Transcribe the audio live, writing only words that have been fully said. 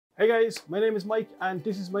Hey guys, my name is Mike and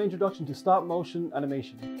this is my introduction to stop motion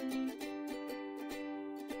animation.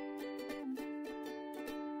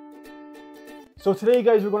 So today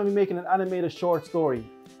guys, we're going to be making an animated short story,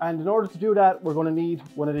 and in order to do that we're going to need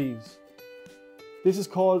one of these. This is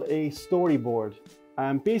called a storyboard,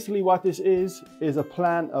 and basically what this is a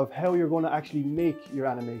plan of how you're going to actually make your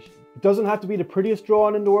animation. It doesn't have to be the prettiest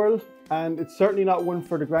drawing in the world, and it's certainly not one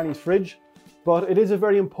for the granny's fridge, but it is a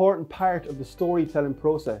very important part of the storytelling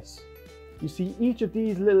process. You see, each of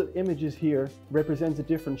these little images here represents a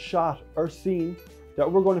different shot or scene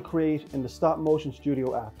that we're going to create in the Stop Motion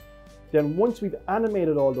Studio app. Then once we've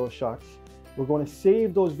animated all those shots, we're going to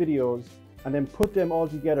save those videos and then put them all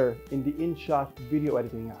together in the InShot video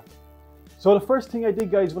editing app. So the first thing I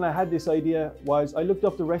did guys when I had this idea was I looked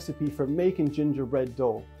up the recipe for making gingerbread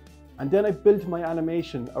dough, and then I built my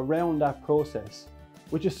animation around that process,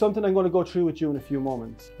 which is something I'm going to go through with you in a few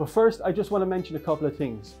moments. But first, I just want to mention a couple of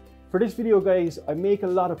things. For this video guys, I make a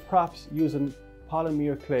lot of props using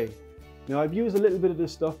polymer clay. Now I've used a little bit of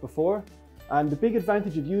this stuff before, and the big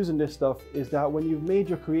advantage of using this stuff is that when you've made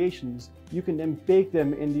your creations, you can then bake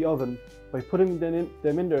them in the oven by putting them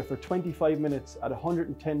in there for 25 minutes at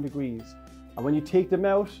 110 degrees. And when you take them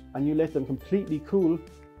out and you let them completely cool,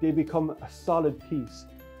 they become a solid piece.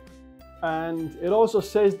 And it also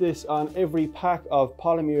says this on every pack of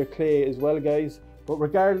polymer clay as well guys, but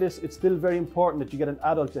regardless, it's still very important that you get an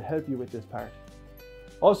adult to help you with this part.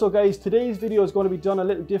 Also guys, today's video is going to be done a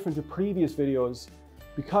little different to previous videos.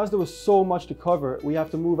 Because there was so much to cover, we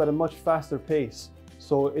have to move at a much faster pace.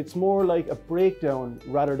 So it's more like a breakdown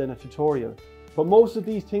rather than a tutorial. But most of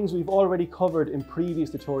these things we've already covered in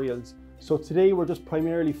previous tutorials. So today we're just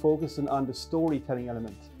primarily focusing on the storytelling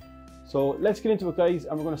element. So let's get into it guys,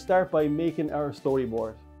 and we're going to start by making our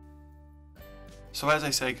storyboard. So as I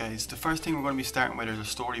said guys, the first thing we're going to be starting with is a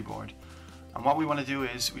storyboard. And what we want to do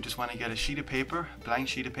is we just want to get a sheet of paper, a blank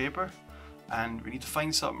sheet of paper, and we need to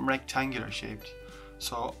find something rectangular shaped.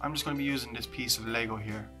 So I'm just going to be using this piece of Lego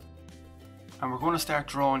here. And we're going to start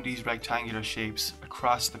drawing these rectangular shapes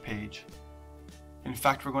across the page. In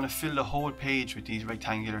fact, we're going to fill the whole page with these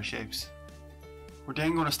rectangular shapes. We're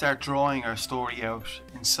then going to start drawing our story out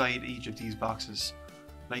inside each of these boxes.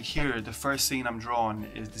 Like here, the first scene I'm drawing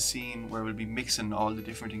is the scene where we'll be mixing all the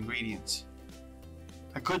different ingredients.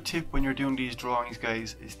 A good tip when you're doing these drawings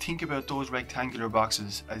guys is think about those rectangular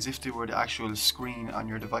boxes as if they were the actual screen on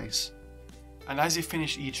your device. And as you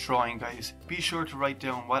finish each drawing guys, be sure to write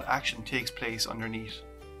down what action takes place underneath.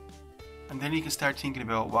 And then you can start thinking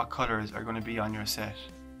about what colours are going to be on your set.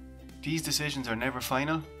 These decisions are never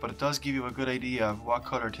final, but it does give you a good idea of what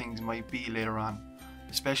colour things might be later on,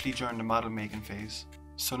 especially during the model making phase.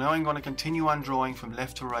 So now I'm going to continue on drawing from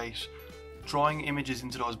left to right, drawing images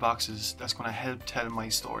into those boxes that's going to help tell my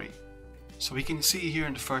story. So we can see here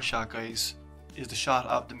in the first shot guys, is the shot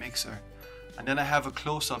of the mixer. And then I have a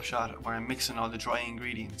close-up shot where I'm mixing all the dry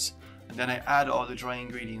ingredients, and then I add all the dry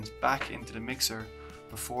ingredients back into the mixer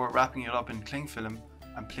before wrapping it up in cling film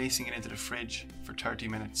and placing it into the fridge for 30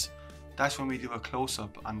 minutes. That's when we do a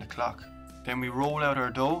close-up on the clock. Then we roll out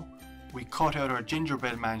our dough, we cut out our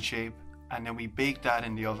gingerbread man shape, and then we bake that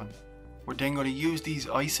in the oven. We're then going to use these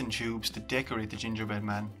icing tubes to decorate the gingerbread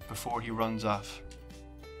man before he runs off.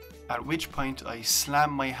 At which point I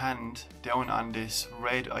slam my hand down on this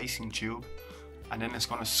red icing tube, and then it's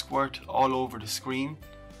going to squirt all over the screen,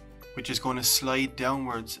 which is going to slide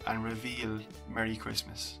downwards and reveal Merry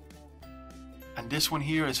Christmas. And this one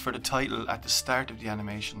here is for the title at the start of the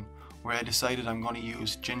animation, where I decided I'm going to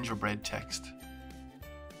use gingerbread text.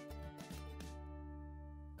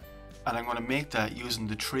 And I'm going to make that using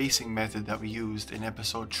the tracing method that we used in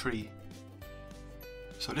episode 3.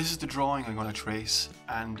 So this is the drawing I'm going to trace,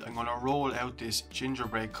 and I'm going to roll out this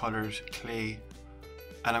gingerbread coloured clay,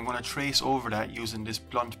 and I'm going to trace over that using this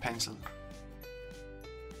blunt pencil.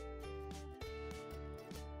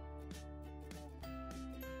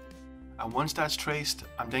 And once that's traced,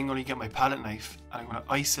 I'm then going to get my palette knife and I'm going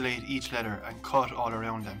to isolate each letter and cut all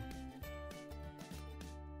around them.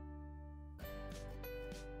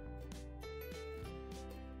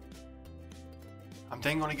 I'm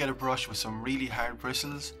then going to get a brush with some really hard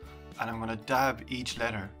bristles and I'm going to dab each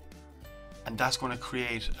letter, and that's going to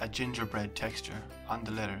create a gingerbread texture on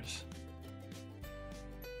the letters.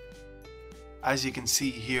 As you can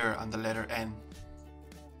see here on the letter N.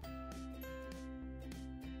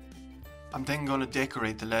 I'm then going to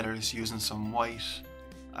decorate the letters using some white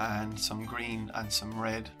and some green and some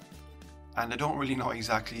red, and I don't really know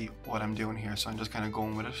exactly what I'm doing here, so I'm just kind of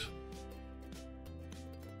going with it.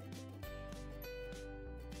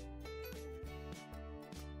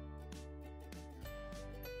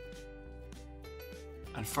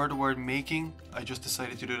 And for the word making, I just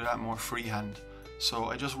decided to do that more freehand. So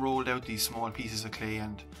I just rolled out these small pieces of clay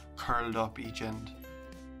and curled up each end.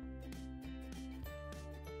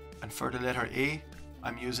 And for the letter A,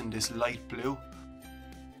 I'm using this light blue.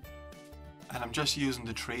 And I'm just using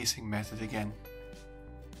the tracing method again.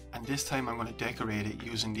 And this time I'm going to decorate it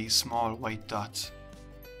using these small white dots.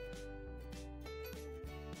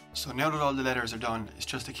 So now that all the letters are done, it's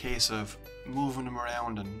just a case of moving them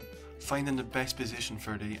around and finding the best position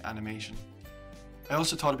for the animation. I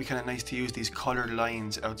also thought it'd be kind of nice to use these coloured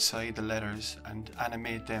lines outside the letters and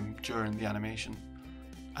animate them during the animation.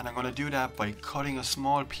 And I'm going to do that by cutting a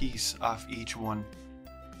small piece off each one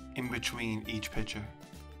in between each picture,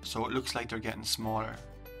 so it looks like they're getting smaller.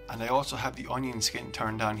 And I also have the onion skin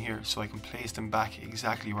turned on here so I can place them back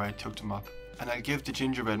exactly where I took them up. And I'll give the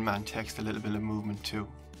gingerbread man text a little bit of movement too.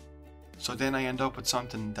 So then I end up with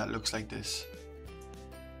something that looks like this.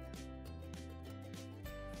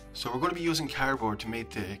 So we're going to be using cardboard to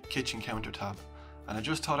make the kitchen countertop, and I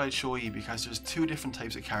just thought I'd show you because there's two different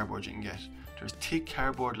types of cardboard you can get. There's thick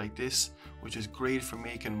cardboard like this, which is great for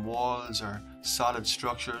making walls or solid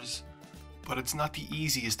structures, but it's not the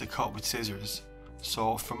easiest to cut with scissors.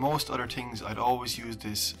 So for most other things I'd always use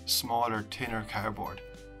this smaller, thinner cardboard.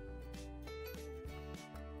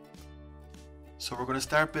 So we're going to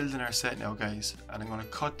start building our set now guys, and I'm going to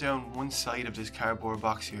cut down one side of this cardboard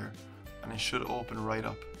box here and it should open right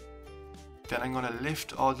up. Then I'm going to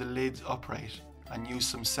lift all the lids upright and use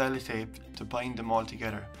some sellotape to bind them all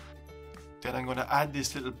together. Then I'm going to add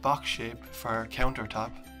this little box shape for our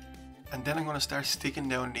countertop, and then I'm going to start sticking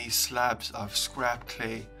down these slabs of scrap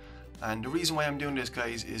clay. And the reason why I'm doing this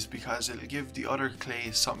guys is because it'll give the other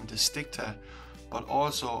clay something to stick to, but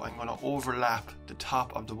also I'm going to overlap the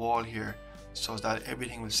top of the wall here so that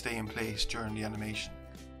everything will stay in place during the animation.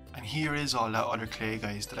 And here is all that other clay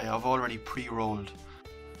guys that I have already pre-rolled.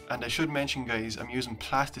 And I should mention guys, I'm using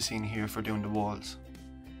plasticine here for doing the walls.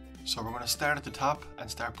 So we're going to start at the top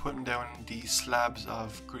and start putting down these slabs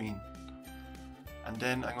of green. And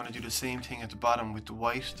then I'm going to do the same thing at the bottom with the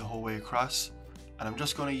white the whole way across. And I'm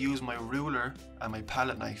just going to use my ruler and my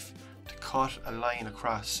palette knife to cut a line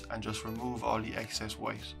across and just remove all the excess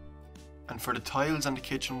white. And for the tiles on the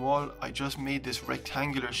kitchen wall, I just made this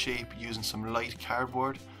rectangular shape using some light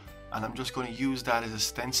cardboard, and I'm just going to use that as a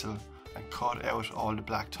stencil and cut out all the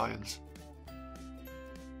black tiles.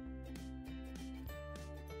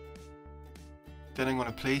 Then I'm going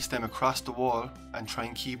to place them across the wall and try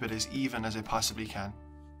and keep it as even as I possibly can.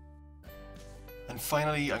 And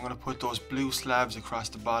finally I'm going to put those blue slabs across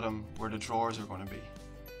the bottom where the drawers are going to be.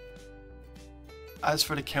 As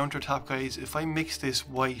for the countertop guys, if I mix this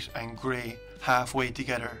white and grey halfway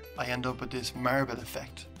together, I end up with this marble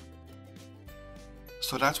effect.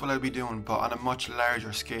 So that's what I'll be doing, but on a much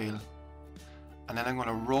larger scale. And then I'm going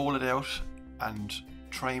to roll it out and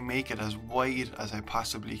try and make it as wide as I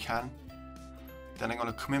possibly can. Then I'm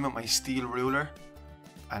going to come in with my steel ruler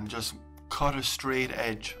and just cut a straight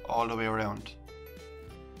edge all the way around.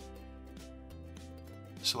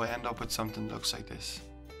 So I end up with something that looks like this.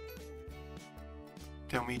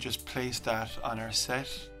 Then we just place that on our set.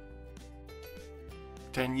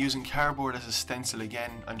 Then using cardboard as a stencil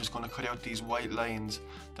again, I'm just going to cut out these white lines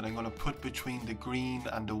that I'm going to put between the green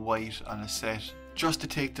and the white on a set, just to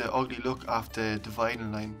take the ugly look off the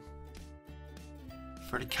dividing line.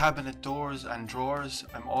 For the cabinet doors and drawers,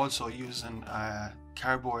 I'm also using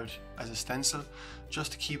cardboard as a stencil,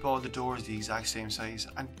 just to keep all the doors the exact same size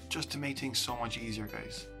and just to make things so much easier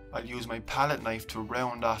guys. I'll use my palette knife to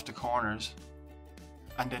round off the corners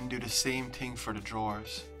and then do the same thing for the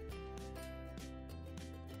drawers.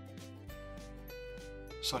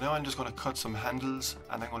 So now I'm just going to cut some handles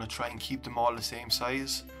and I'm going to try and keep them all the same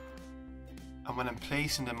size. And when I'm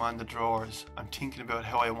placing them on the drawers, I'm thinking about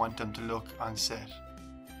how I want them to look on set.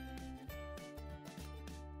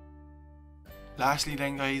 Lastly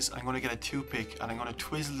then guys, I'm going to get a toothpick and I'm going to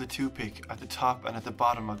twizzle the toothpick at the top and at the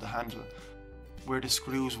bottom of the handle, where the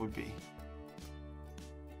screws would be.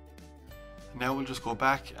 Now we'll just go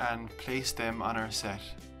back and place them on our set.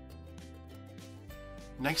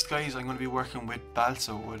 Next guys, I'm going to be working with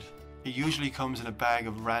balsa wood. It usually comes in a bag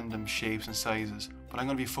of random shapes and sizes, but I'm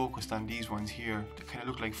going to be focused on these ones here that kind of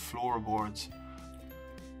look like floorboards.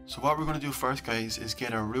 So what we're going to do first guys is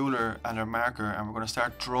get a ruler and a marker, and we're going to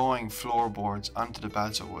start drawing floorboards onto the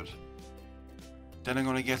balsa wood. Then I'm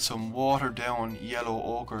going to get some watered down yellow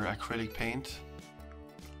ochre acrylic paint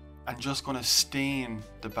and just going to stain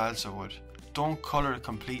the balsa wood. Don't colour it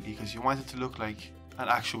completely because you want it to look like an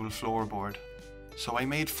actual floorboard. So I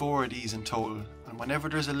made 4 of these in total, and whenever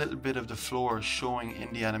there's a little bit of the floor showing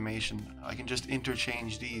in the animation, I can just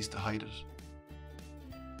interchange these to hide it.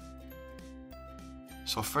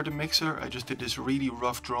 So for the mixer, I just did this really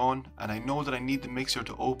rough drawing, and I know that I need the mixer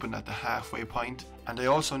to open at the halfway point, and I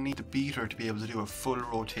also need the beater to be able to do a full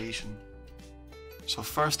rotation. So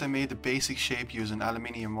first I made the basic shape using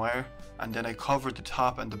aluminium wire, and then I covered the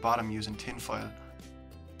top and the bottom using tin foil.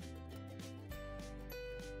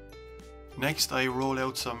 Next I roll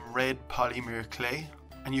out some red polymer clay,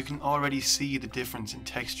 and you can already see the difference in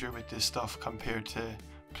texture with this stuff compared to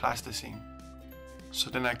plasticine. So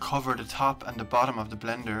then I cover the top and the bottom of the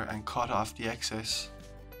blender and cut off the excess.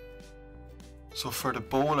 So for the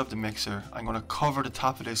bowl of the mixer, I'm going to cover the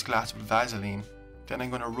top of this glass with Vaseline. Then I'm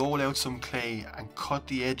going to roll out some clay and cut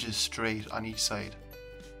the edges straight on each side.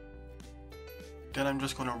 Then I'm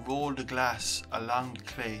just going to roll the glass along the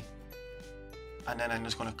clay, and then I'm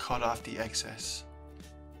just going to cut off the excess.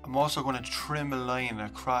 I'm also going to trim a line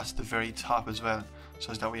across the very top as well,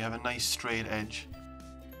 so that we have a nice straight edge.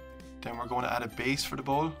 Then we're going to add a base for the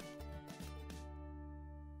bowl,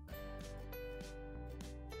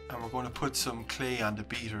 and we're going to put some clay on the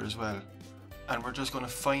beater as well, and we're just going to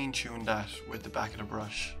fine tune that with the back of the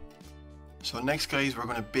brush. So next guys, we're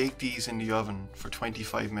going to bake these in the oven for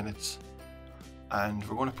 25 minutes, and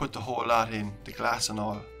we're going to put the whole lot in, the glass and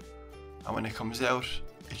all, and when it comes out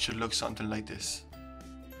it should look something like this.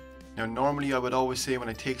 Now normally I would always say when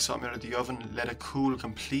I take something out of the oven, let it cool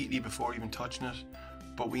completely before even touching it,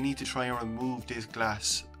 but we need to try and remove this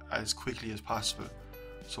glass as quickly as possible.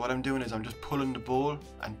 So what I'm doing is I'm just pulling the bowl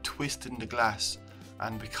and twisting the glass,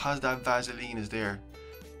 and because that Vaseline is there,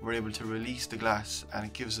 we're able to release the glass and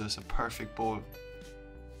it gives us a perfect bowl.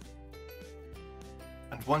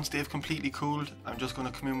 And once they've completely cooled, I'm just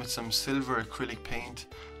going to come in with some silver acrylic paint,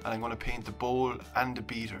 and I'm going to paint the bowl and the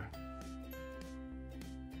beater.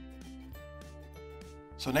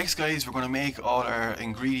 So next guys, we're going to make all our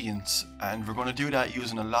ingredients, and we're going to do that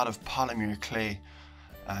using a lot of polymer clay.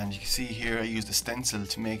 And you can see here I used a stencil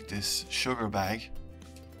to make this sugar bag.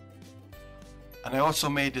 And I also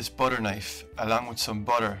made this butter knife along with some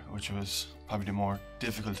butter, which was probably the more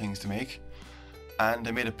difficult things to make. And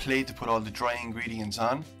I made a plate to put all the dry ingredients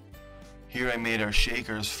on. Here I made our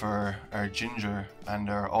shakers for our ginger and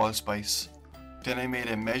our allspice. Then I made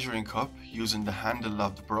a measuring cup using the handle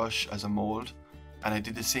of the brush as a mold. And I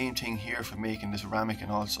did the same thing here for making this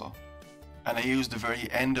ramekin also. And I used the very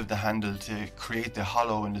end of the handle to create the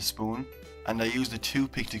hollow in the spoon, and I used a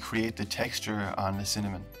toothpick to create the texture on the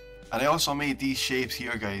cinnamon. And I also made these shapes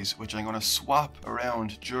here guys, which I'm going to swap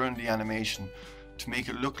around during the animation to make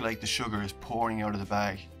it look like the sugar is pouring out of the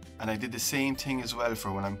bag. And I did the same thing as well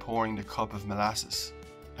for when I'm pouring the cup of molasses.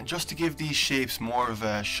 And just to give these shapes more of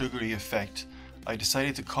a sugary effect, I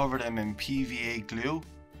decided to cover them in PVA glue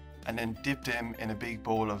and then dip them in a big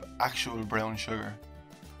bowl of actual brown sugar,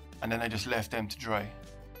 and then I just left them to dry.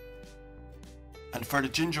 And for the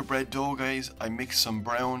gingerbread dough guys, I mixed some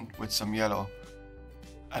brown with some yellow,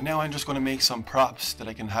 and now I'm just going to make some props that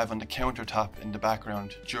I can have on the countertop in the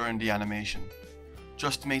background during the animation,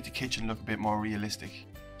 just to make the kitchen look a bit more realistic.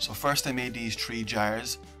 So first I made these 3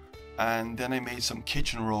 jars, and then I made some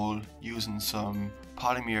kitchen roll using some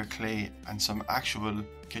polymer clay and some actual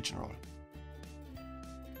kitchen roll.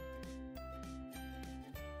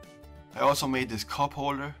 I also made this cup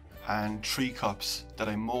holder and 3 cups that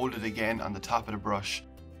I molded again on the top of the brush,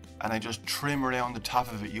 and I just trim around the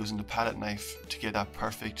top of it using the palette knife to get that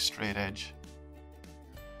perfect straight edge.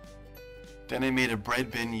 Then I made a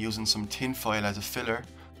bread bin using some tin foil as a filler,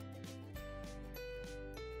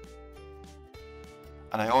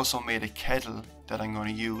 and I also made a kettle that I'm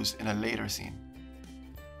going to use in a later scene.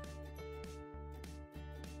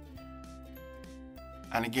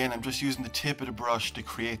 And again, I'm just using the tip of the brush to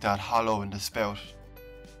create that hollow in the spout.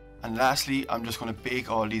 And lastly, I'm just going to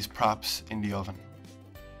bake all these props in the oven.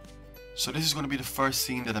 So this is going to be the first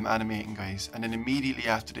scene that I'm animating guys, and then immediately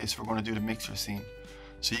after this we're going to do the mixer scene.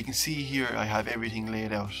 So you can see here I have everything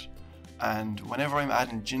laid out, and whenever I'm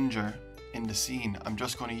adding ginger in the scene, I'm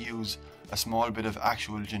just going to use a small bit of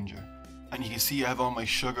actual ginger. And you can see I have all my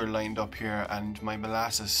sugar lined up here and my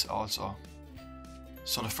molasses also.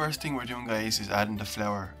 So the first thing we're doing guys is adding the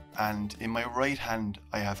flour, and in my right hand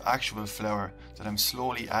I have actual flour that I'm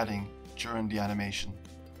slowly adding during the animation,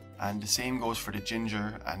 and the same goes for the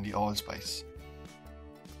ginger and the allspice.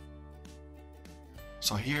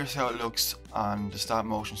 So here's how it looks on the Stop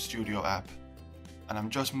Motion Studio app, and I'm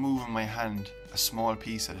just moving my hand a small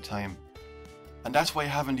piece at a time. And that's why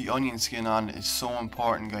having the onion skin on is so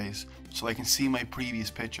important guys, so I can see my previous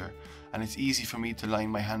picture and it's easy for me to line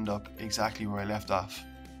my hand up exactly where I left off.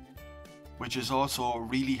 Which is also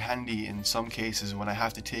really handy in some cases when I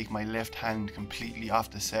have to take my left hand completely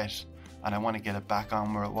off the set and I want to get it back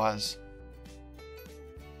on where it was.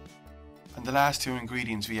 And the last two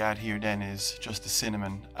ingredients we add here then is just the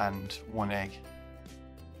cinnamon and 1 egg.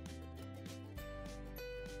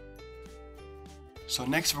 So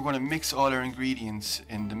next we're going to mix all our ingredients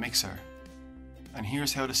in the mixer. And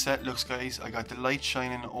here's how the set looks, guys. I got the light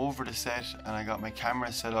shining over the set and I got my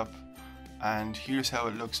camera set up, and here's how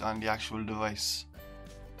it looks on the actual device.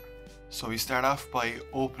 So we start off by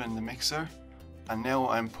opening the mixer, and now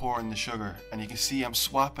I'm pouring the sugar, and you can see I'm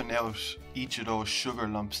swapping out each of those sugar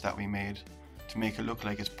lumps that we made to make it look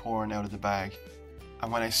like it's pouring out of the bag.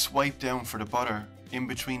 And when I swipe down for the butter, in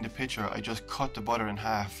between the picture I just cut the butter in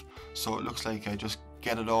half so it looks like I just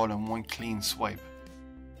get it all in one clean swipe.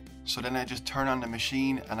 So then I just turn on the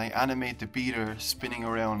machine and I animate the beater spinning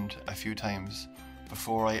around a few times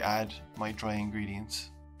before I add my dry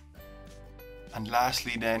ingredients. And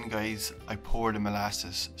lastly then, guys, I pour the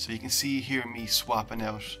molasses. So you can see here me swapping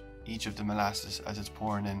out each of the molasses as it's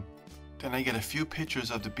pouring in. Then I get a few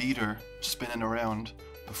pictures of the beater spinning around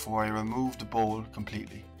before I remove the bowl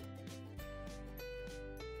completely.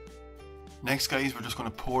 Next, guys, we're just going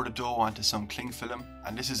to pour the dough onto some cling film,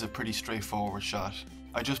 and this is a pretty straightforward shot.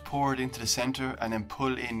 I just pour it into the center and then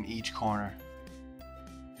pull in each corner.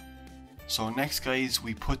 So next, guys,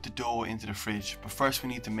 we put the dough into the fridge, but first we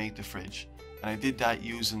need to make the fridge. And I did that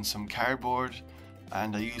using some cardboard,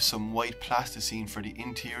 and I used some white plasticine for the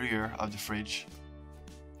interior of the fridge.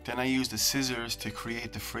 Then I used the scissors to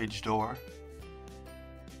create the fridge door.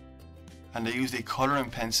 And I used a colouring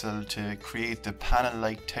pencil to create the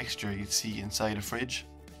panel-like texture you'd see inside a fridge.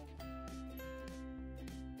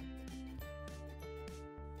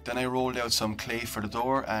 Then I rolled out some clay for the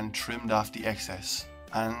door and trimmed off the excess.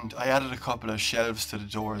 And I added a couple of shelves to the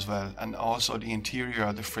door as well, and also the interior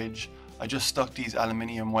of the fridge. I just stuck these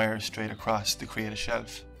aluminium wires straight across to create a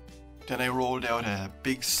shelf. Then I rolled out a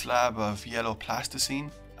big slab of yellow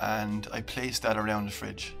plasticine and I placed that around the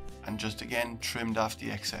fridge and just again trimmed off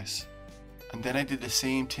the excess. And then I did the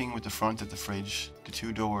same thing with the front of the fridge, the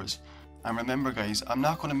two doors. And remember, guys, I'm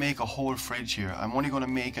not going to make a whole fridge here. I'm only going to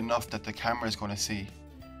make enough that the camera is going to see.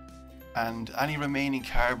 And any remaining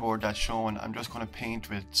cardboard that's shown, I'm just going to paint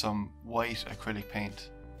with some white acrylic paint.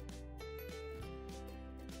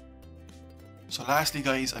 So lastly,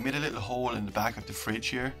 guys, I made a little hole in the back of the fridge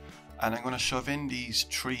here, and I'm going to shove in these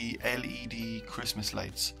 3 LED Christmas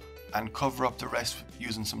lights and cover up the rest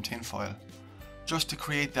using some tin foil, just to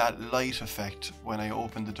create that light effect when I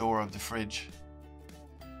open the door of the fridge.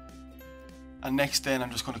 And next then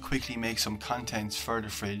I'm just going to quickly make some contents for the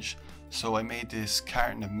fridge. So I made this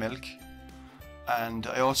carton of milk, and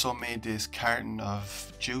I also made this carton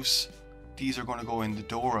of juice. These are going to go in the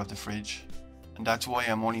door of the fridge, and that's why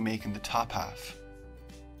I'm only making the top half.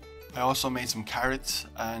 I also made some carrots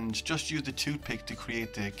and just used a toothpick to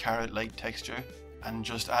create the carrot-like texture, and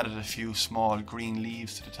just added a few small green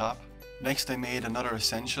leaves to the top. Next I made another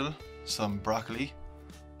essential, some broccoli,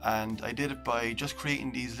 and I did it by just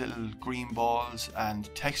creating these little green balls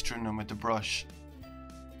and texturing them with the brush.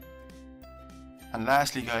 And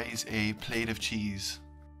lastly, guys, a plate of cheese.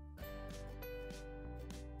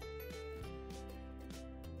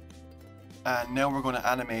 And now we're going to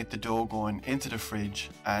animate the dough going into the fridge,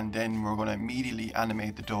 and then we're going to immediately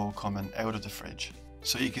animate the dough coming out of the fridge.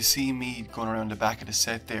 So you can see me going around the back of the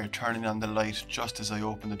set there, turning on the light just as I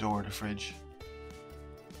open the door of the fridge.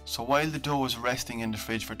 So while the dough is resting in the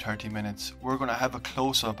fridge for 30 minutes, we're going to have a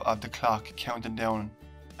close-up of the clock counting down,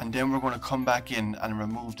 and then we're going to come back in and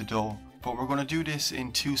remove the dough. But we're going to do this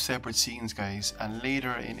in 2 separate scenes, guys, and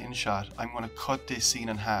later in InShot I'm going to cut this scene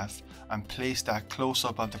in half and place that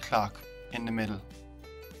close-up of the clock in the middle.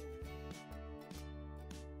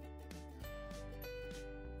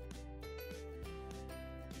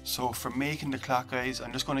 So for making the clock, guys,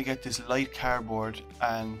 I'm just going to get this light cardboard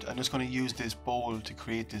and I'm just going to use this bowl to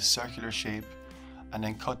create this circular shape and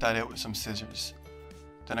then cut that out with some scissors.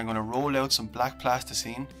 Then I'm going to roll out some black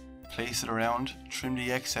plasticine, place it around, trim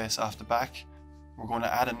the excess off the back. We're going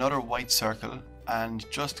to add another white circle and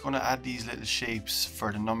just going to add these little shapes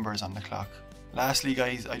for the numbers on the clock. Lastly,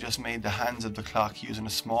 guys, I just made the hands of the clock using a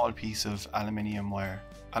small piece of aluminium wire.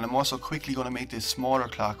 And I'm also quickly going to make this smaller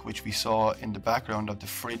clock which we saw in the background of the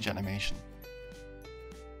fridge animation.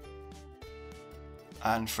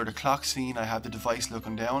 And for the clock scene I have the device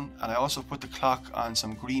looking down, and I also put the clock on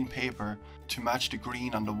some green paper to match the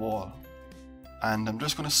green on the wall. And I'm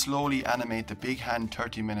just going to slowly animate the big hand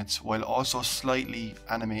 30 minutes while also slightly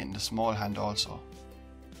animating the small hand also.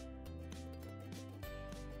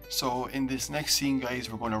 So in this next scene, guys,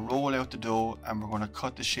 we're going to roll out the dough and we're going to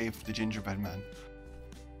cut the shape of the gingerbread man.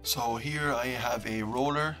 So here I have a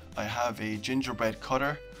roller, I have a gingerbread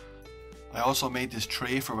cutter. I also made this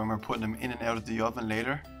tray for when we're putting them in and out of the oven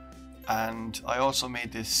later. and I also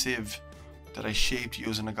made this sieve that I shaped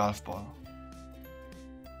using a golf ball.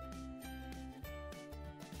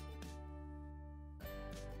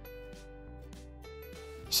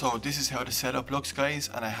 So this is how the setup looks, guys,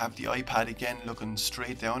 and I have the iPad again looking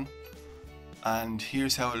straight down, and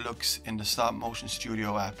here's how it looks in the Stop Motion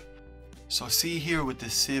Studio app. So see here with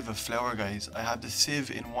this sieve of flour, guys, I have the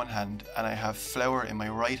sieve in one hand and I have flour in my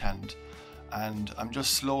right hand, and I'm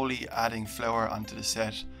just slowly adding flour onto the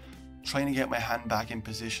set, trying to get my hand back in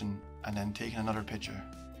position and then taking another picture.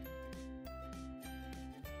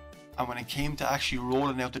 And when it came to actually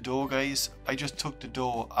rolling out the dough, guys, I just took the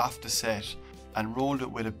dough off the set and rolled it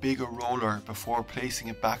with a bigger roller before placing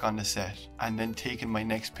it back on the set and then taking my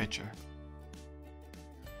next picture.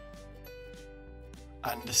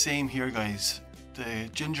 And the same here, guys, the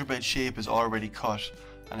gingerbread shape is already cut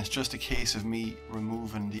and it's just a case of me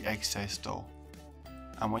removing the excess dough.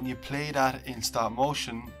 And when you play that in stop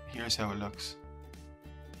motion, here's how it looks.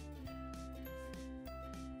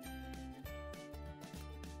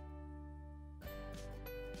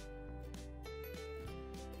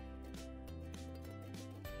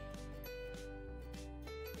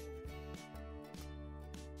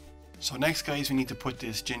 So next, guys, we need to put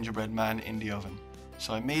this gingerbread man in the oven.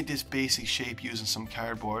 So I made this basic shape using some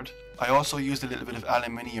cardboard. I also used a little bit of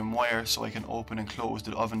aluminium wire so I can open and close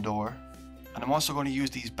the oven door. And I'm also going to use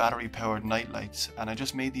these battery powered night lights, and I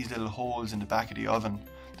just made these little holes in the back of the oven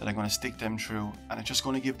that I'm going to stick them through, and it's just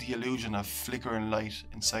going to give the illusion of flickering light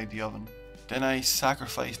inside the oven. Then I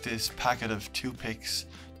sacrificed this packet of toothpicks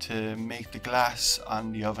to make the glass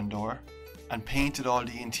on the oven door and painted all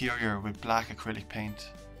the interior with black acrylic paint.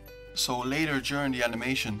 So later during the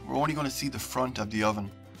animation, we're only going to see the front of the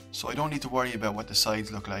oven, so I don't need to worry about what the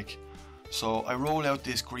sides look like. So I roll out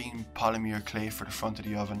this green polymer clay for the front of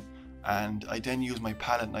the oven, and I then use my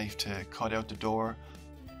palette knife to cut out the door,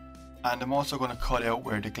 and I'm also going to cut out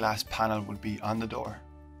where the glass panel will be on the door.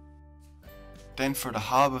 Then for the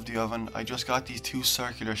hob of the oven, I just got these two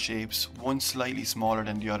circular shapes, one slightly smaller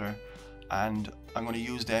than the other, and I'm going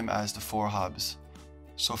to use them as the four hobs.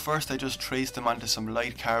 So first I just traced them onto some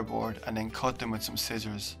light cardboard and then cut them with some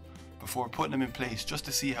scissors before putting them in place just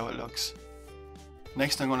to see how it looks.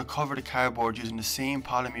 Next I'm going to cover the cardboard using the same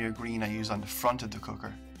polymer green I used on the front of the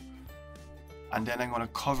cooker. And then I'm going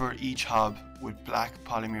to cover each hob with black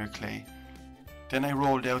polymer clay. Then I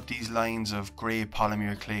rolled out these lines of grey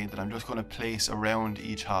polymer clay that I'm just going to place around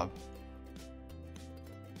each hob.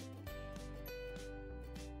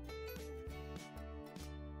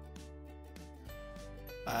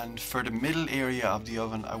 And for the middle area of the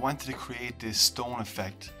oven, I wanted to create this stone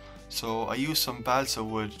effect. So I used some balsa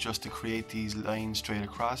wood just to create these lines straight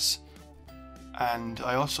across. And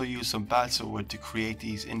I also used some balsa wood to create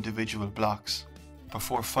these individual blocks,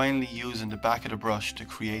 before finally using the back of the brush to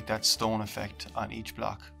create that stone effect on each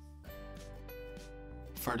block.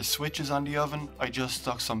 For the switches on the oven, I just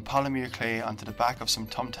stuck some polymer clay onto the back of some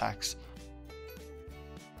thumbtacks.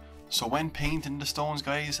 So when painting the stones,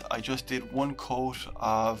 guys, I just did one coat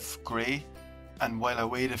of grey, and while I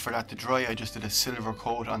waited for that to dry, I just did a silver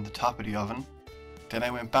coat on the top of the oven. Then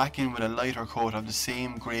I went back in with a lighter coat of the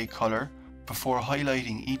same grey colour before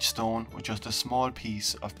highlighting each stone with just a small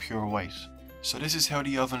piece of pure white. So this is how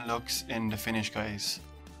the oven looks in the finish, guys.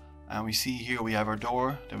 And we see here we have our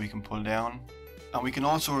door that we can pull down. And we can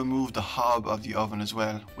also remove the hob of the oven as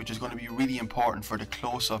well, which is going to be really important for the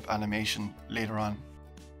close-up animation later on.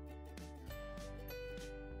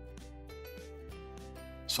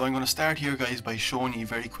 So I'm going to start here, guys, by showing you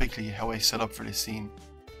very quickly how I set up for this scene.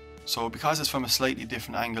 So because it's from a slightly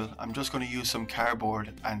different angle, I'm just going to use some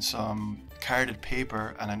cardboard and some carded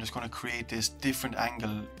paper, and I'm just going to create this different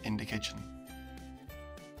angle in the kitchen.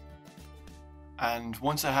 And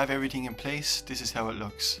once I have everything in place, this is how it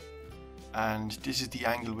looks. And this is the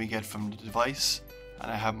angle we get from the device, and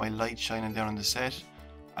I have my light shining down on the set.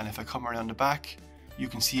 And if I come around the back, you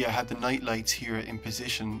can see I have the night lights here in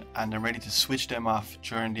position, and I'm ready to switch them off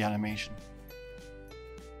during the animation.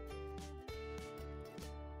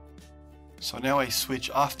 So now I switch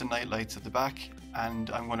off the night lights at the back, and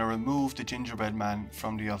I'm going to remove the gingerbread man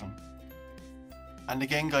from the oven. And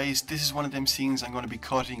again, guys, this is one of them scenes I'm going to be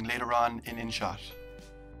cutting later on in InShot.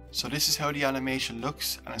 So this is how the animation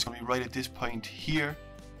looks, and it's going to be right at this point here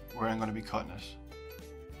where I'm going to be cutting it.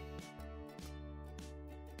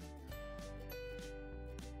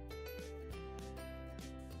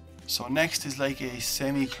 So next is like a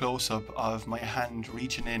semi close-up of my hand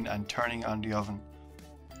reaching in and turning on the oven.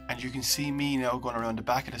 And you can see me now going around the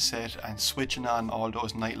back of the set and switching on all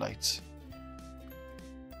those night lights.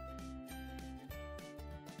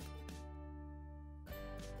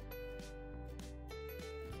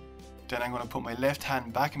 Then I'm going to put my left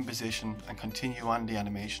hand back in position and continue on the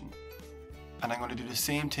animation. And I'm going to do the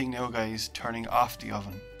same thing now guys, turning off the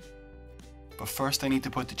oven. But first I need to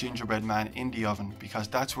put the gingerbread man in the oven because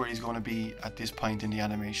that's where he's going to be at this point in the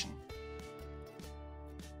animation.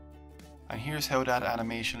 And here's how that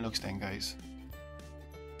animation looks then guys.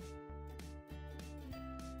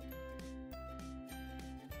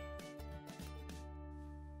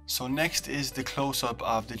 So next is the close-up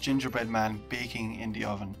of the gingerbread man baking in the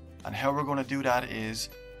oven. And how we're going to do that is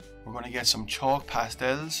we're going to get some chalk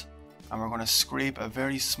pastels and we're going to scrape a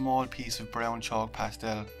very small piece of brown chalk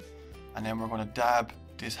pastel, and then we're going to dab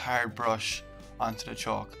this hard brush onto the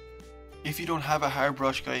chalk. If you don't have a hard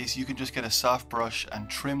brush guys, you can just get a soft brush and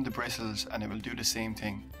trim the bristles and it will do the same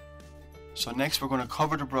thing. So next we're going to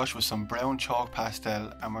cover the brush with some brown chalk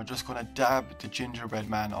pastel and we're just going to dab the gingerbread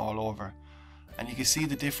man all over. And you can see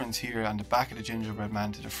the difference here on the back of the gingerbread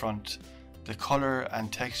man to the front. The colour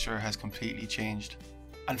and texture has completely changed.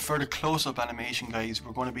 And for the close-up animation guys,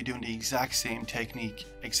 we're going to be doing the exact same technique,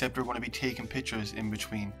 except we're going to be taking pictures in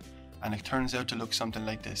between. And it turns out to look something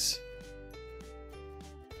like this.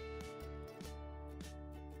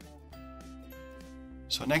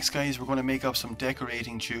 So next guys, we're going to make up some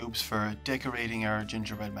decorating tubes for decorating our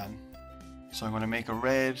gingerbread man. So I'm going to make a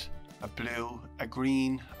red, a blue, a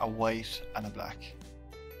green, a white and a black.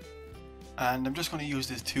 And I'm just going to use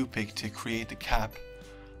this toothpick to create the cap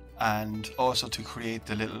and also to create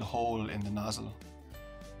the little hole in the nozzle.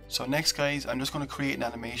 So next guys, I'm just going to create an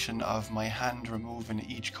animation of my hand removing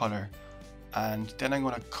each colour, and then I'm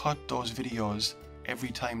going to cut those videos every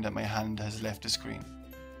time that my hand has left the screen.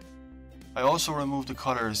 I also remove the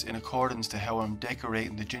colours in accordance to how I'm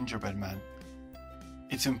decorating the gingerbread man.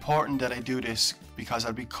 It's important that I do this because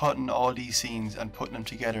I'll be cutting all these scenes and putting them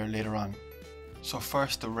together later on. So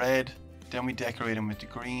first the red, then we decorate them with the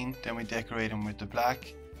green, then we decorate them with the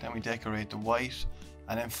black, then we decorate the white,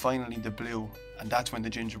 and then finally the blue, and that's when the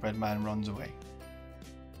gingerbread man runs away.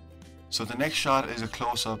 So the next shot is a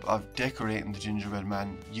close-up of decorating the gingerbread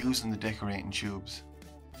man using the decorating tubes.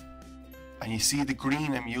 And you see the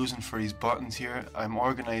green I'm using for these buttons here, I'm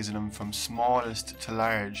organising them from smallest to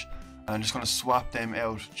large, and I'm just going to swap them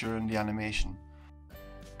out during the animation.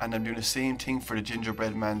 And I'm doing the same thing for the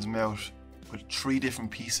gingerbread man's mouth with 3 different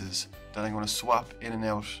pieces that I'm going to swap in and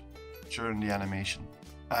out during the animation.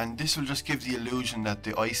 And this will just give the illusion that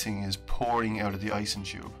the icing is pouring out of the icing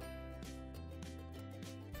tube.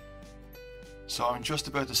 So I'm just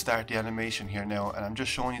about to start the animation here now, and I'm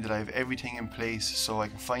just showing you that I have everything in place so I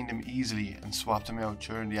can find them easily and swap them out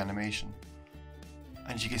during the animation.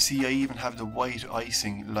 And you can see I even have the white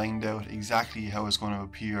icing lined out exactly how it's going to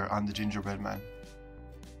appear on the gingerbread man.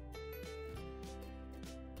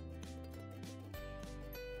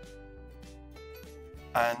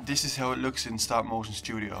 And this is how it looks in stop motion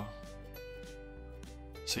studio.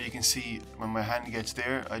 So you can see when my hand gets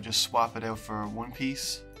there, I just swap it out for one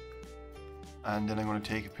piece, and then I'm going to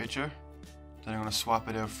take a picture, then I'm going to swap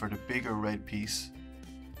it out for the bigger red piece,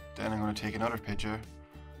 then I'm going to take another picture,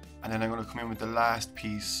 and then I'm going to come in with the last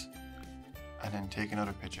piece and then take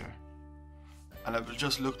another picture, and it will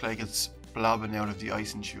just look like it's blobbing out of the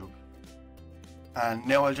icing tube. And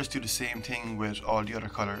now I'll just do the same thing with all the other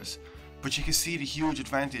colours. But you can see the huge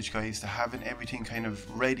advantage guys to having everything kind of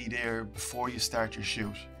ready there before you start your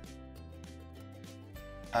shoot.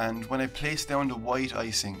 And when I place down the white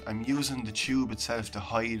icing, I'm using the tube itself to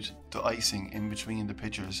hide the icing in between the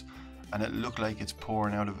pictures, and it look like it's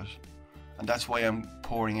pouring out of it. And that's why I'm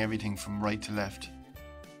pouring everything from right to left.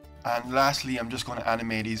 And lastly, I'm just going to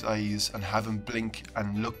animate his eyes and have him blink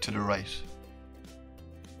and look to the right.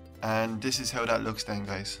 And this is how that looks then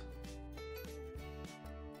guys.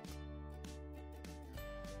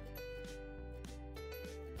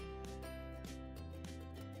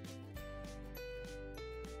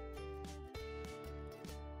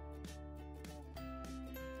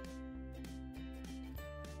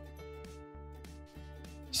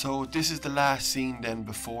 So this is the last scene then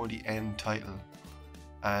before the end title,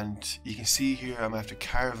 and you can see here I'm after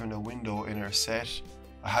carving a window in our set.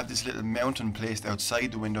 I have this little mountain placed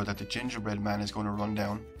outside the window that the gingerbread man is going to run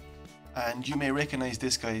down. And you may recognize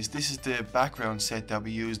this guys, this is the background set that we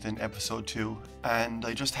used in episode 2, and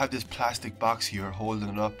I just have this plastic box here holding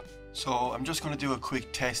it up. So I'm just going to do a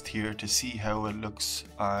quick test here to see how it looks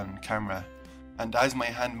on camera. And as my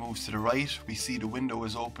hand moves to the right, we see the window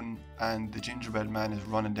is open and the gingerbread man is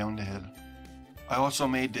running down the hill. I also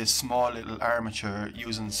made this small little armature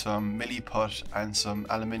using some milliput and some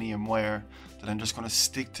aluminium wire that I'm just going to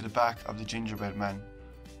stick to the back of the gingerbread man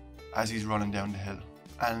as he's running down the hill.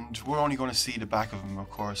 And we're only going to see the back of him of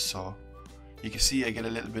course, so you can see I get a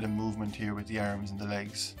little bit of movement here with the arms and the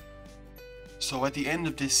legs. So at the end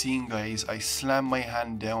of this scene, guys, I slam my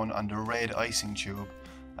hand down on the red icing tube,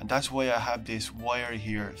 and that's why I have this wire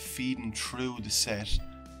here feeding through the set,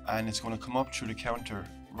 and it's going to come up through the counter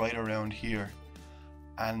right around here,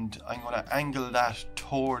 and I'm going to angle that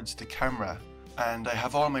towards the camera, and I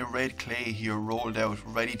have all my red clay here rolled out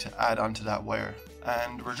ready to add onto that wire.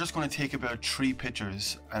 And we're just going to take about 3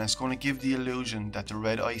 pictures, and it's going to give the illusion that the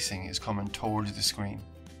red icing is coming towards the screen.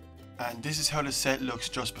 And this is how the set looks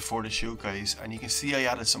just before the shoot, guys, and you can see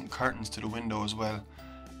I added some curtains to the window as well,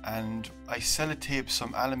 and I sellotaped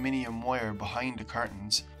some aluminium wire behind the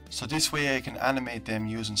curtains, so this way I can animate them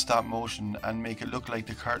using stop motion and make it look like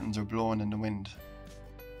the curtains are blowing in the wind.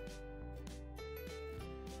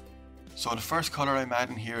 So the first colour I'm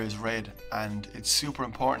adding here is red, and it's super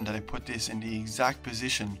important that I put this in the exact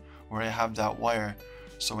position where I have that wire,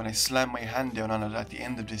 so when I slam my hand down on it at the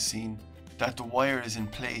end of this scene, that the wire is in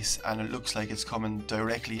place and it looks like it's coming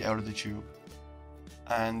directly out of the tube.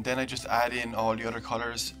 And then I just add in all the other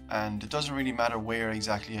colours, and it doesn't really matter where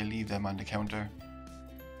exactly I leave them on the counter.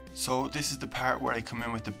 So this is the part where I come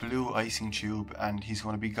in with the blue icing tube and he's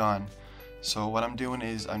going to be gone. So what I'm doing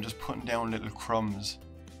is I'm just putting down little crumbs,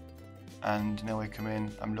 and now I come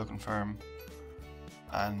in, I'm looking for him,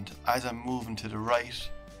 and as I'm moving to the right,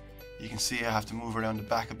 you can see I have to move around the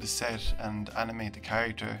back of the set and animate the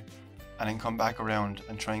character, and then come back around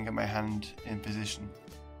and try and get my hand in position,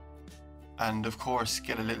 and of course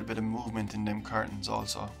get a little bit of movement in them curtains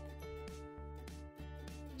also.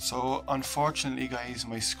 So unfortunately, guys,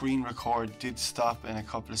 my screen record did stop in a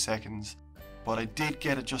couple of seconds, but I did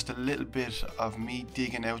get just a little bit of me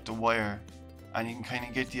digging out the wire, and you can kind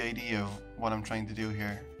of get the idea of what I'm trying to do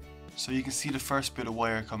here. So you can see the first bit of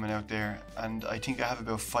wire coming out there, and I think I have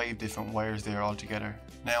about 5 different wires there altogether.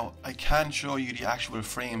 Now I can show you the actual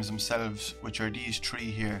frames themselves, which are these 3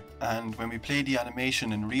 here, and when we play the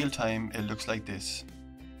animation in real time it looks like this.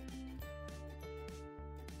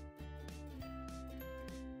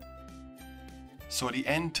 So the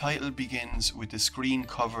end title begins with the screen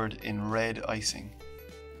covered in red icing.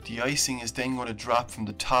 The icing is then going to drop from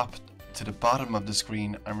the top to the bottom of the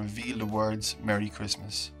screen and reveal the words Merry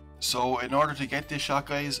Christmas. So in order to get this shot,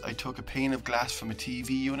 guys, I took a pane of glass from a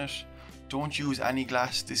TV unit. Don't use any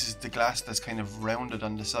glass, this is the glass that's kind of rounded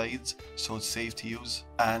on the sides, so it's safe to use.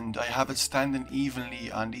 And I have it standing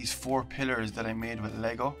evenly on these 4 pillars that I made with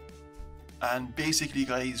Lego. And basically,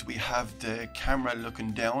 guys, we have the camera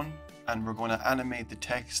looking down, and we're going to animate the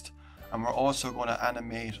text, and we're also going to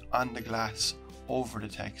animate on the glass over the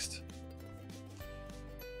text.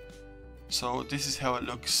 So this is how it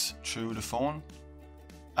looks through the phone,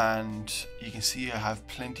 and you can see I have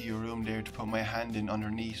plenty of room there to put my hand in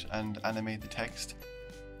underneath and animate the text.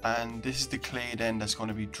 And this is the clay then that's going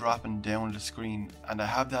to be dropping down the screen, and I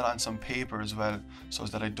have that on some paper as well so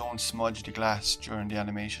that I don't smudge the glass during the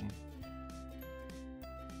animation.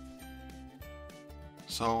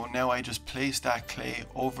 So now I just place that clay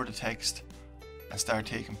over the text and start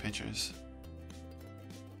taking pictures.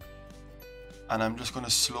 And I'm just going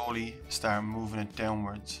to slowly start moving it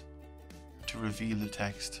downwards to reveal the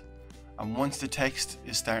text. And once the text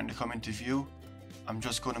is starting to come into view, I'm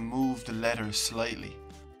just going to move the letters slightly,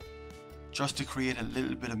 just to create a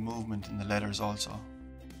little bit of movement in the letters also.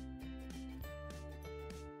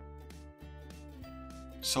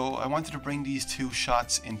 So I wanted to bring these 2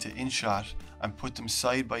 shots into InShot and put them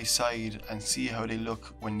side by side and see how they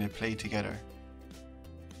look when they play together.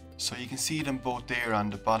 So you can see them both there on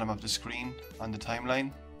the bottom of the screen on the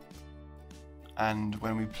timeline, and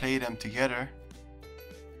when we play them together,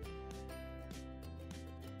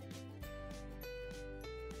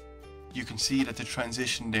 you can see that the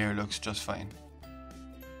transition there looks just fine.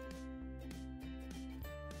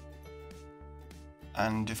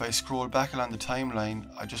 And if I scroll back along the timeline,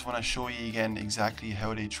 I just want to show you again exactly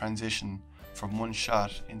how they transition from one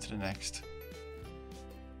shot into the next.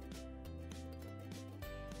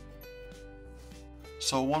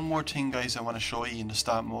 So one more thing, guys, I want to show you in the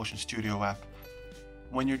Stop Motion Studio app.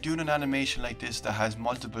 When you're doing an animation like this that has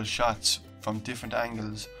multiple shots from different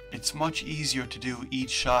angles, it's much easier to do each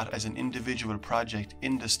shot as an individual project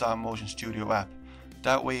in the Stop Motion Studio app.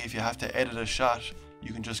 That way, if you have to edit a shot,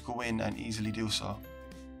 you can just go in and easily do so.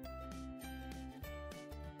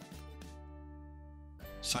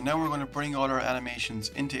 So now we're going to bring all our animations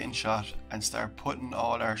into InShot and start putting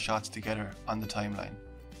all our shots together on the timeline.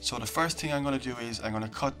 So the first thing I'm going to do is I'm going to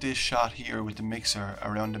cut this shot here with the mixer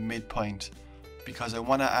around the midpoint, because I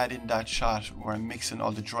want to add in that shot where I'm mixing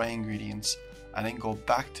all the dry ingredients and then go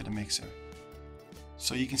back to the mixer.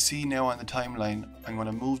 So you can see now on the timeline, I'm going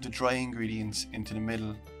to move the dry ingredients into the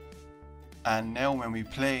middle, and now when we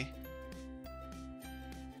play,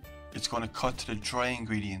 it's going to cut to the dry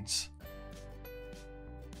ingredients.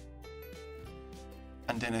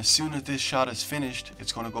 And then as soon as this shot is finished,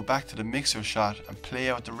 it's going to go back to the mixer shot and play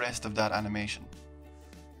out the rest of that animation.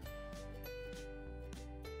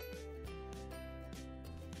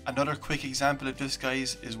 Another quick example of this,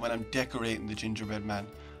 guys, is when I'm decorating the gingerbread man.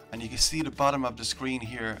 And you can see the bottom of the screen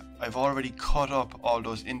here, I've already cut up all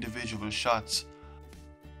those individual shots.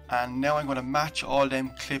 And now I'm going to match all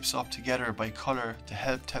them clips up together by colour to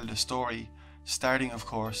help tell the story, starting of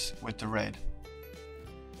course with the red.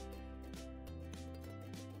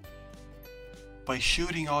 By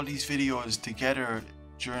shooting all these videos together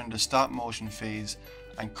during the stop motion phase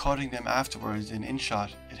and cutting them afterwards in InShot,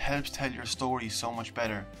 it helps tell your story so much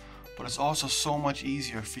better, but it's also so much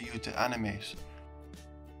easier for you to animate.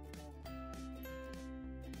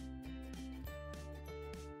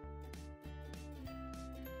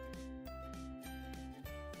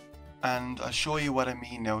 And I'll show you what I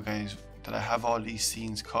mean now, guys, that I have all these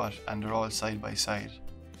scenes cut and they're all side by side.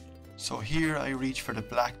 So here I reach for the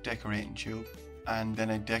black decorating tube and then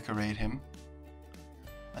I decorate him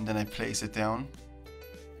and then I place it down.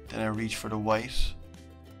 Then I reach for the white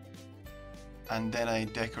and then I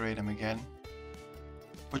decorate him again.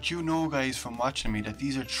 But you know, guys, from watching me that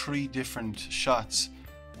these are 3 different shots.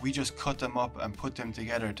 We just cut them up and put them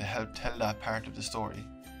together to help tell that part of the story.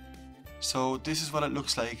 So this is what it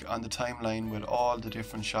looks like on the timeline with all the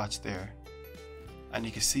different shots there. And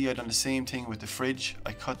you can see I've done the same thing with the fridge.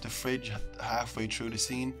 I cut the fridge halfway through the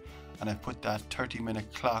scene and I put that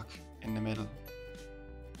 30-minute clock in the middle.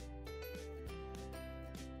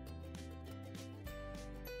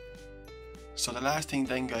 So the last thing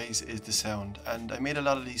then, guys, is the sound, and I made a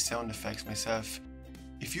lot of these sound effects myself.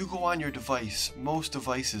 If you go on your device, most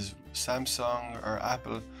devices, Samsung or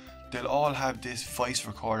Apple, they'll all have this voice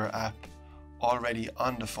recorder app already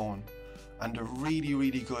on the phone, and they're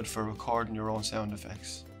really good for recording your own sound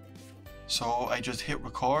effects. So I just hit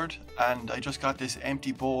record and I just got this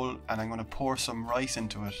empty bowl and I'm going to pour some rice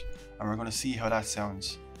into it and we're going to see how that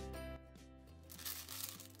sounds.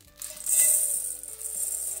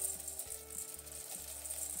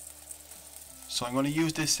 So I'm going to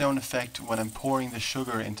use this sound effect when I'm pouring the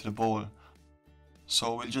sugar into the bowl.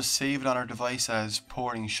 So we'll just save it on our device as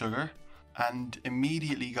pouring sugar, and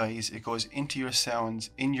immediately, guys, it goes into your sounds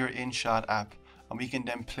in your InShot app and we can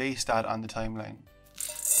then place that on the timeline.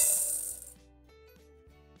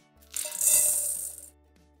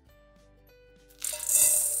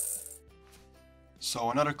 So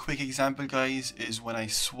another quick example, guys, is when I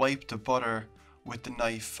swipe the butter with the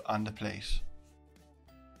knife on the plate.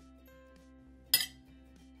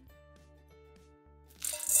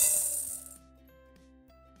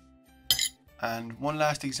 And one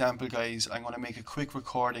last example, guys, I'm going to make a quick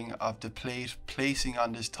recording of the plate placing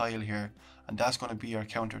on this tile here, and that's going to be our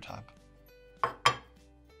countertop.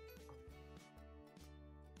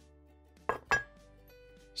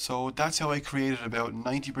 So that's how I created about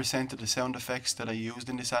 90% of the sound effects that I used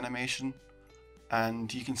in this animation,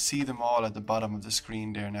 and you can see them all at the bottom of the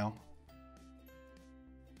screen there now.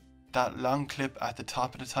 That long clip at the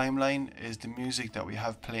top of the timeline is the music that we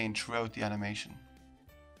have playing throughout the animation.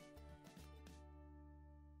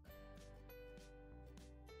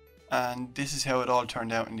 And this is how it all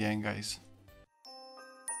turned out in the end, guys.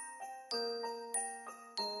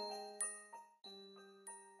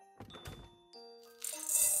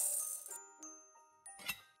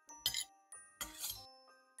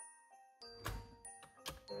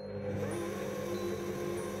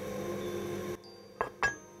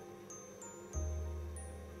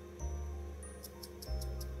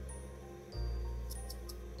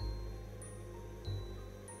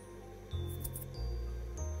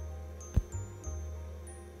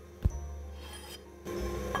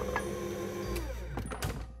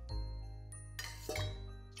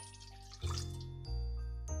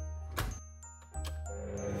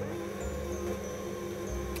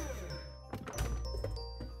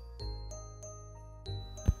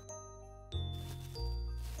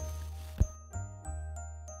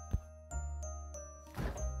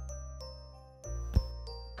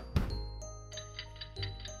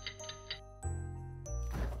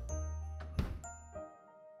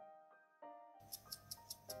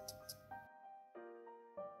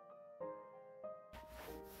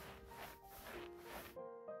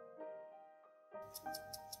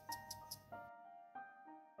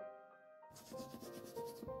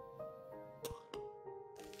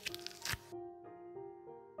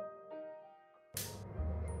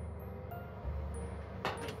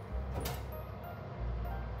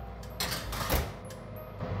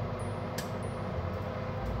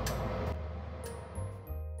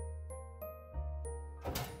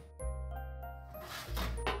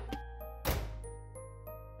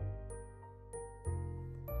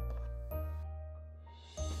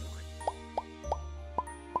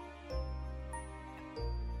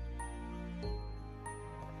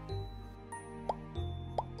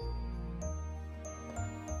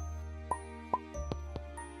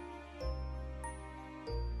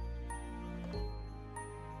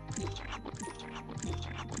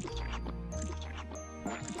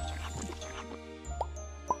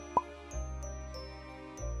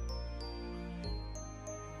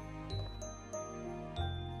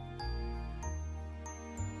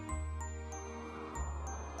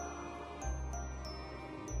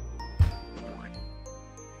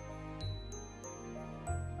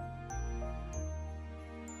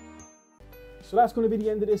 So that's going to be the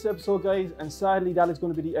end of this episode, guys, and sadly that is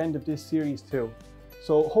going to be the end of this series too.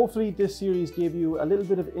 So hopefully this series gave you a little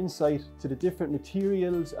bit of insight to the different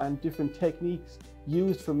materials and different techniques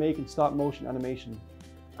used for making stop motion animation.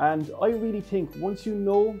 And I really think once you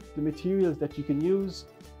know the materials that you can use,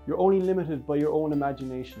 you're only limited by your own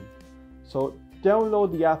imagination. So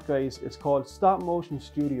download the app, guys. It's called Stop Motion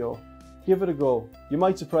Studio. Give it a go. You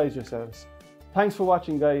might surprise yourselves. Thanks for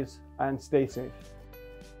watching, guys, and stay safe.